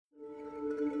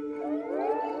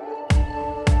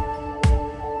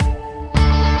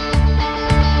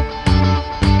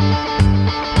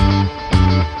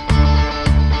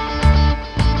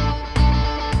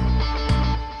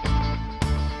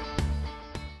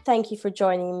Thank you for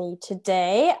joining me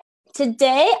today.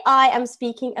 Today, I am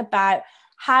speaking about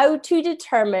how to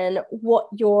determine what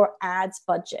your ads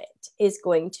budget is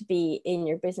going to be in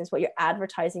your business, what your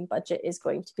advertising budget is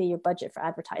going to be, your budget for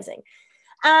advertising.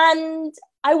 And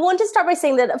I want to start by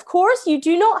saying that, of course, you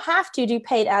do not have to do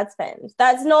paid ad spend.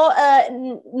 That's not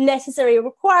a necessary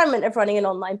requirement of running an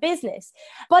online business,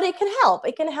 but it can help.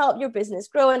 It can help your business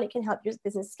grow and it can help your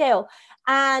business scale.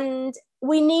 And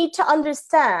we need to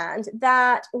understand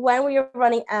that when we are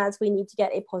running ads, we need to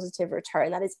get a positive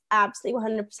return. That is absolutely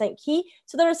 100% key.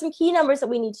 So there are some key numbers that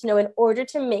we need to know in order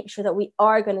to make sure that we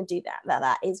are going to do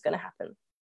that is going to happen.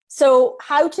 So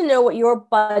how to know what your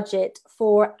budget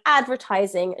for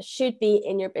advertising should be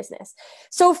in your business.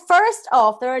 So first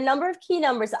off, there are a number of key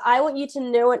numbers that I want you to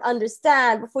know and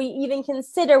understand before you even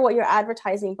consider what your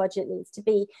advertising budget needs to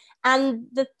be. And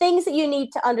the things that you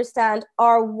need to understand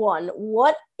are: one,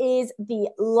 what is the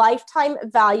lifetime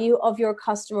value of your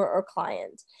customer or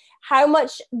client? How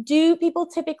much do people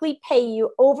typically pay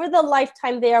you over the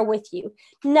lifetime they are with you?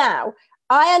 Now,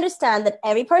 I understand that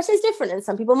every person is different and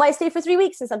some people might stay for 3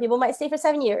 weeks and some people might stay for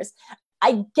 7 years.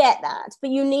 I get that, but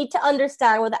you need to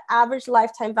understand what the average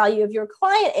lifetime value of your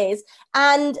client is.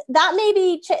 And that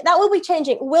will be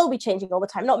changing all the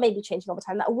time, not maybe changing all the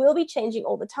time, that will be changing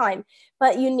all the time,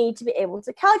 but you need to be able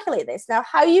to calculate this. Now,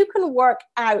 how you can work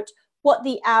out what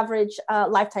the average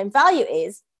lifetime value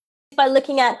is by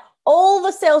looking at all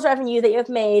the sales revenue that you've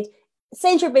made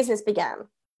since your business began.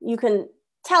 You can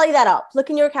tally that up, look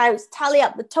in your accounts, tally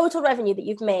up the total revenue that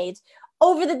you've made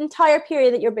over the entire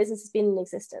period that your business has been in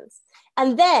existence.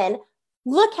 And then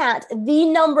look at the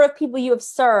number of people you have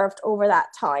served over that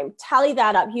time. Tally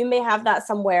that up. You may have that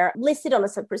somewhere listed on a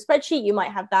separate spreadsheet. You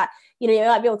might have that, you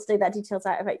might be able to do that details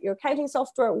out about your accounting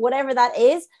software, whatever that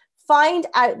is. Find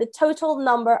out the total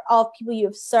number of people you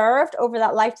have served over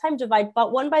that lifetime, divide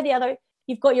one by the other.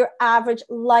 You've got your average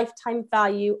lifetime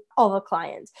value of a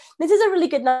client. This is a really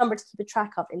good number to keep a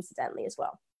track of, incidentally, as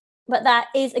well. But that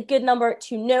is a good number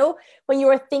to know when you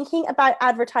are thinking about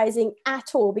advertising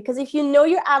at all, because if you know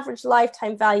your average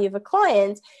lifetime value of a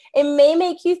client, it may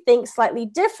make you think slightly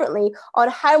differently on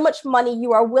how much money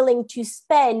you are willing to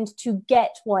spend to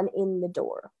get one in the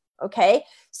door. Okay,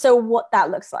 so what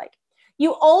that looks like.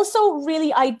 You also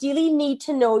really ideally need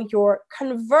to know your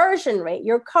conversion rate,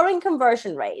 your current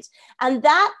conversion rate. And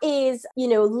that is,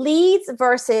 leads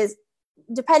versus,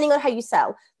 depending on how you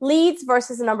sell, leads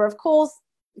versus the number of calls,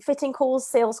 fitting calls,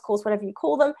 sales calls, whatever you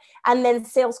call them, and then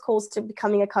sales calls to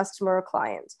becoming a customer or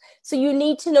client. So you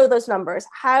need to know those numbers.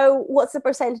 What's the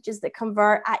percentages that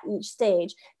convert at each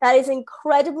stage? That is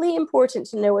incredibly important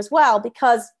to know as well,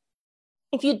 because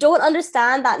if you don't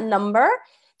understand that number,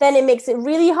 then it makes it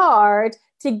really hard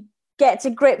to get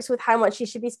to grips with how much you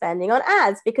should be spending on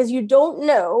ads, because you don't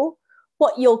know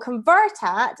what you'll convert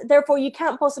at. Therefore, you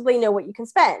can't possibly know what you can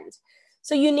spend.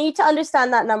 So you need to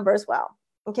understand that number as well.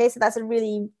 Okay, so that's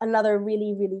another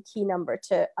really, really key number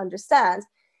to understand.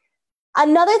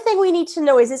 Another thing we need to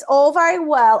know is it's all very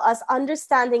well us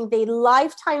understanding the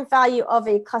lifetime value of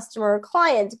a customer or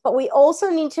client, but we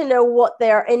also need to know what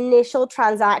their initial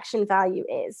transaction value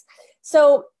is.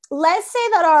 So let's say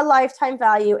that our lifetime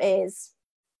value is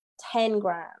 10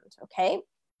 grand, okay?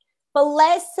 But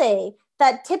let's say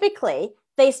that typically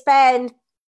they spend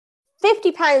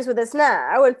 £50 with us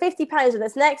now and £50 with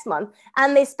us next month,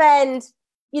 and they spend,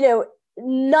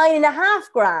 9.5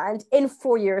 grand in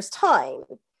 4 years' time.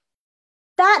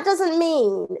 That doesn't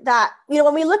mean that,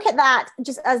 when we look at that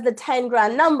just as the 10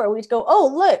 grand number, we'd go, oh,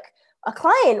 look, a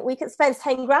client, we could spend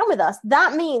 10 grand with us.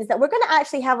 That means that we're going to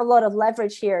actually have a lot of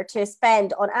leverage here to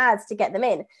spend on ads to get them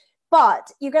in. But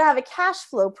you're going to have a cash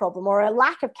flow problem or a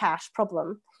lack of cash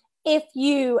problem if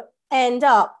you end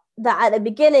up that at the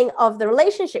beginning of the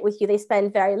relationship with you, they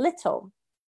spend very little.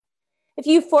 If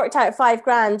you forked out 5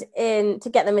 grand to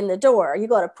get them in the door, you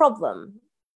got a problem,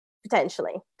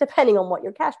 potentially, depending on what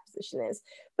your cash position is.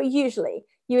 But usually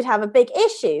you would have a big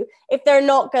issue if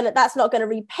that's not going to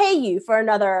repay you for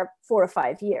another 4 or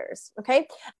 5 years. Okay.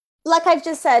 Like I've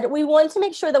just said, we want to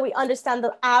make sure that we understand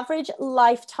the average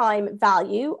lifetime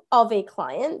value of a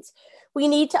client. We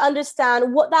need to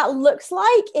understand what that looks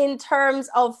like in terms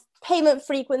of payment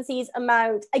frequencies,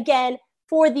 amount, again,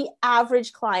 for the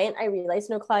average client. I realize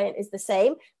no client is the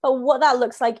same, but what that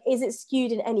looks like, is it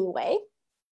skewed in any way?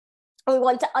 And we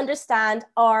want to understand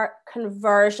our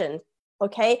conversion,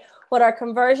 okay? What our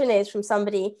conversion is from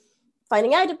somebody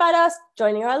finding out about us,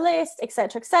 joining our list,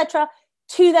 etc.,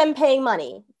 to them paying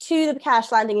money, to the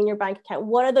cash landing in your bank account.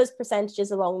 What are those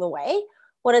percentages along the way?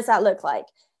 What does that look like?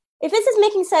 If this is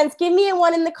making sense, give me a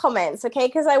 1 in the comments, okay?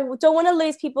 Because I don't want to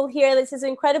lose people here. This is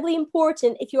incredibly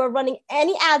important if you are running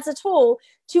any ads at all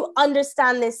to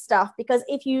understand this stuff. Because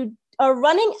if you are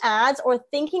running ads or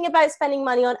thinking about spending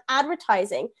money on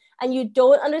advertising and you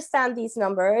don't understand these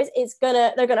numbers,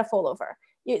 they're gonna fall over.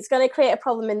 It's going to create a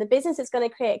problem in the business. It's going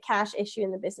to create a cash issue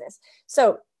in the business.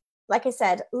 So, like I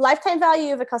said, lifetime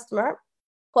value of a customer,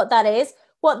 what that is,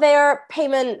 what their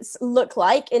payments look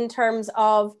like in terms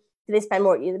of, do they spend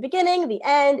more at you in the beginning, the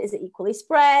end, is it equally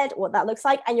spread, what that looks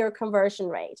like, and your conversion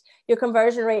rate. Your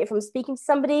conversion rate from speaking to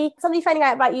somebody finding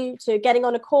out about you, to getting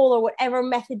on a call or whatever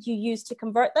method you use to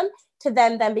convert them, to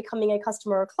them then becoming a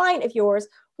customer or client of yours.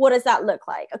 What does that look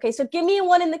like? Okay, so give me a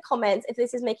 1 in the comments if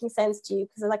this is making sense to you,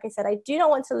 because like I said, I do not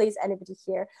want to lose anybody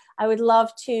here. I would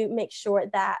love to make sure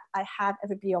that I have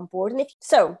everybody on board. And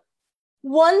so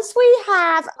once we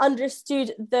have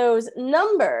understood those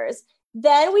numbers,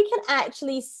 then we can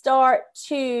actually start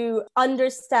to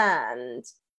understand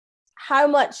how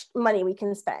much money we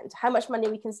can spend, how much money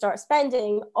we can start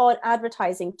spending on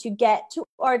advertising to get to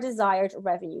our desired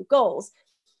revenue goals.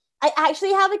 I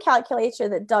actually have a calculator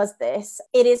that does this.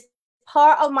 It is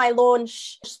part of my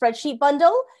launch spreadsheet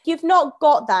bundle. If you've not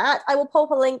got that, I will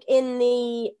pop a link in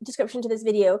the description to this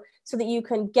video so that you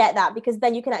can get that, because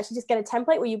then you can actually just get a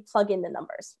template where you plug in the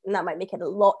numbers, and that might make it a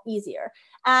lot easier.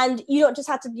 And you don't just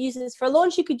have to use this for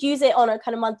launch. You could use it on a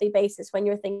kind of monthly basis when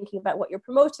you're thinking about what you're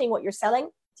promoting, what you're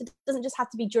selling. So it doesn't just have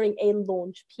to be during a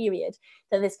launch period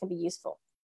that this can be useful.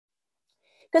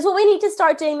 Because what we need to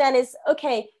start doing then is,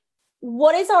 okay,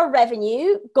 what is our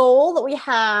revenue goal that we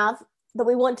have that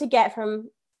we want to get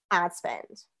from ad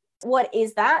spend? What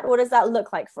is that? What does that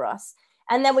look like for us?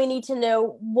 And then we need to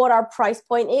know what our price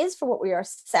point is for what we are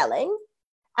selling.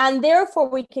 And therefore,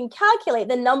 we can calculate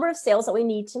the number of sales that we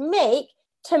need to make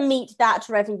to meet that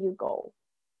revenue goal.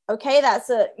 Okay, that's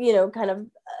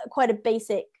quite a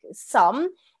basic sum.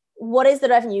 What is the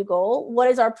revenue goal? What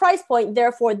is our price point?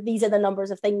 Therefore, these are the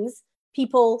numbers of things,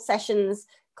 people, sessions,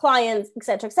 clients,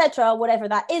 etc., whatever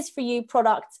that is for you,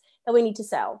 products that we need to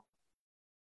sell.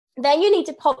 Then you need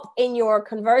to pop in your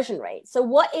conversion rate. So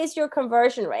what is your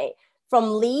conversion rate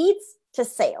from leads to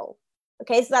sale?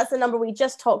 Okay, so that's the number we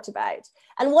just talked about.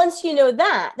 And once you know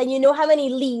that, then you know how many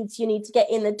leads you need to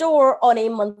get in the door on a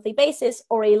monthly basis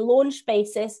or a launch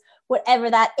basis,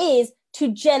 whatever that is, to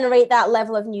generate that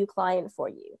level of new client for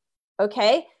you.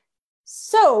 Okay,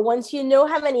 so once you know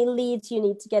how many leads you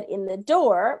need to get in the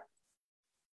door,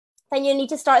 then you need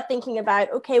to start thinking about,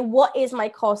 okay, what is my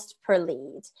cost per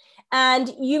lead?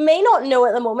 And you may not know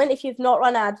at the moment, if you've not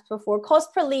run ads before,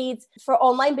 cost per leads for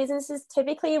online businesses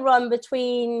typically run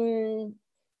between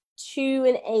 $2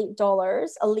 and $8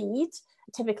 a lead,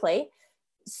 typically.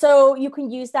 So you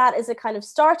can use that as a kind of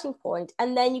starting point.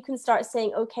 And then you can start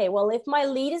saying, okay, well, if my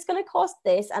lead is going to cost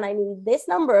this and I need this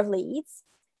number of leads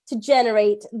to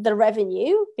generate the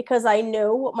revenue, because I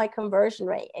know what my conversion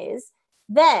rate is,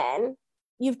 then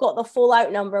you've got the full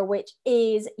out number, which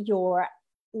is your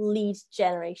lead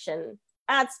generation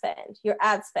ad spend, your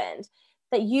ad spend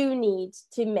that you need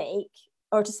to make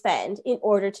or to spend in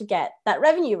order to get that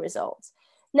revenue result.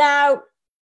 Now,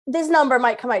 this number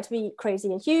might come out to be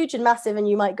crazy and huge and massive, and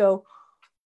you might go,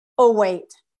 oh,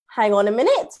 wait, hang on a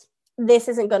minute. This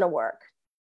isn't going to work.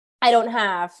 I don't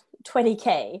have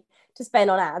 20K to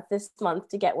spend on ads this month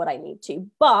to get what I need to.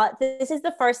 But this is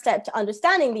the first step to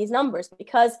understanding these numbers,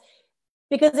 because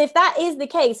if that is the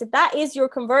case, if that is your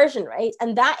conversion rate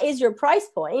and that is your price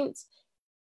point,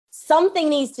 something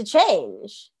needs to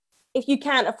change if you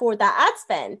can't afford that ad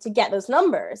spend to get those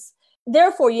numbers.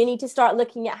 Therefore, you need to start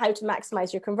looking at how to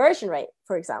maximize your conversion rate,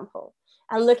 for example,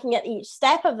 and looking at each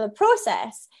step of the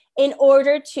process in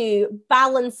order to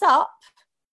balance up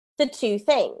the two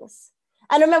things.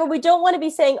 And remember, we don't want to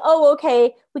be saying, oh,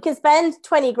 okay, we can spend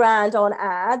 20 grand on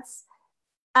ads,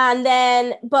 and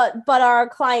then, but our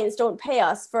clients don't pay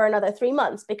us for another 3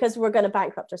 months, because we're going to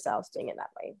bankrupt ourselves doing it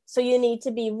that way. So you need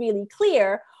to be really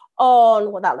clear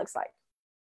on what that looks like.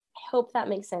 I hope that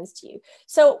makes sense to you.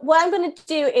 So what I'm going to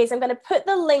do is I'm going to put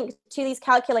the link to these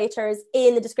calculators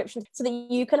in the description so that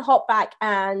you can hop back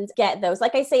and get those.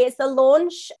 Like I say, it's the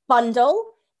launch bundle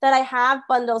that I have,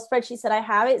 bundle spreadsheets that I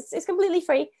have. It's completely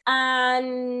free.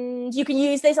 And you can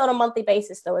use this on a monthly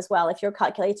basis though as well. If you're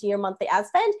calculating your monthly ad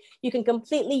spend, you can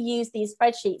completely use these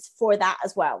spreadsheets for that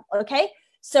as well, okay?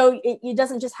 So it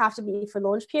doesn't just have to be for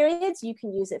launch periods. You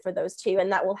can use it for those too,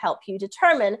 and that will help you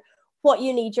determine what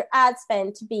you need your ad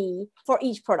spend to be for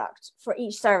each product, for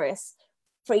each service,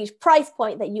 for each price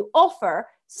point that you offer,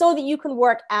 so that you can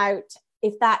work out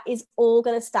if that is all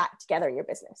going to stack together in your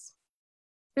business.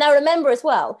 Now, remember as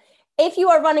well, if you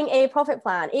are running a profit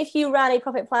plan, if you ran a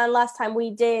profit plan last time we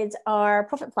did our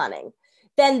profit planning,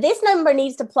 then this number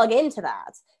needs to plug into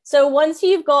that. So once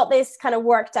you've got this kind of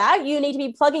worked out, you need to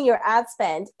be plugging your ad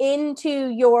spend into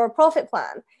your profit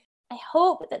plan. I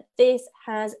hope that this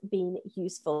has been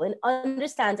useful in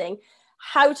understanding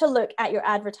how to look at your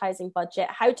advertising budget,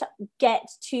 how to get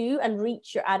to and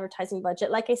reach your advertising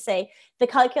budget. Like I say, the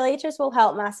calculators will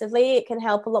help massively. It can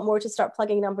help a lot more to start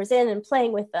plugging numbers in and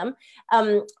playing with them,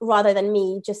 rather than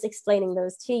me just explaining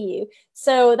those to you.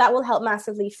 So that will help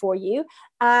massively for you.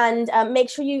 And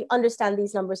make sure you understand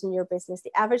these numbers in your business.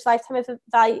 The average lifetime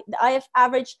value, the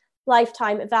average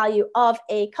lifetime value of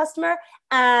a customer,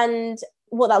 and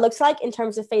what that looks like in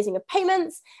terms of phasing of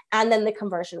payments, and then the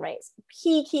conversion rates.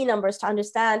 Key numbers to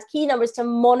understand, key numbers to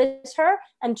monitor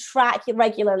and track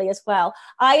regularly as well.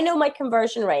 I know my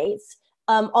conversion rates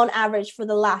on average for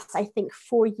the last, I think,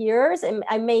 4 years. And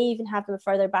I may even have them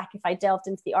further back if I delved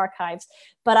into the archives,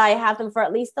 but I have them for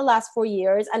at least the last 4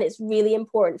 years. And it's really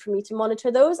important for me to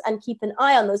monitor those and keep an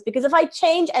eye on those, because if I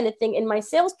change anything in my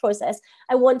sales process,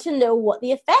 I want to know what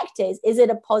the effect is. Is it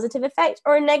a positive effect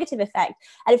or a negative effect?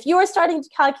 And if you're starting to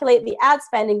calculate the ad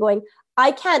spend and going,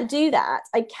 I can't do that,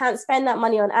 I can't spend that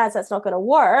money on ads, that's not going to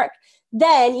work,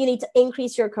 then you need to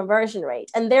increase your conversion rate.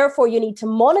 And therefore, you need to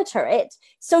monitor it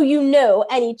so you know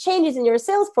any changes in your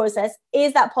sales process,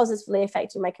 is that positively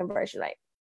affecting my conversion rate?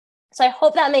 So I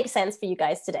hope that makes sense for you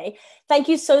guys today. Thank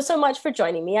you so much for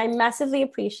joining me. I massively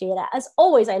appreciate it. As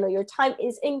always, I know your time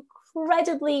is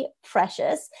incredibly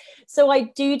precious. So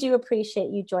I do appreciate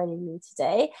you joining me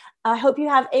today. I hope you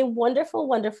have a wonderful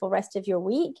rest of your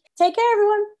week. Take care,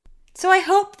 everyone. So I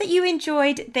hope that you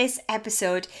enjoyed this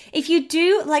episode. If you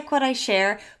do like what I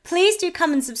share, please do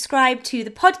come and subscribe to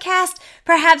the podcast,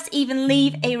 perhaps even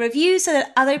leave a review so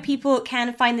that other people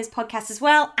can find this podcast as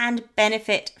well and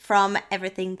benefit from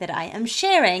everything that I am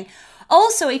sharing.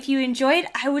 Also, if you enjoyed,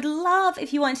 I would love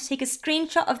if you want to take a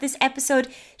screenshot of this episode,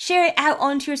 share it out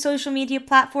onto your social media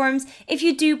platforms. If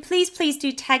you do, please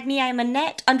do tag me. I'm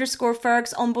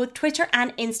Annette_Fergs on both Twitter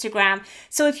and Instagram.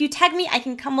 So if you tag me, I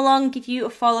can come along, give you a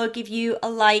follow, give you a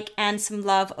like and some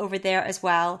love over there as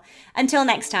well. Until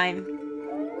next time.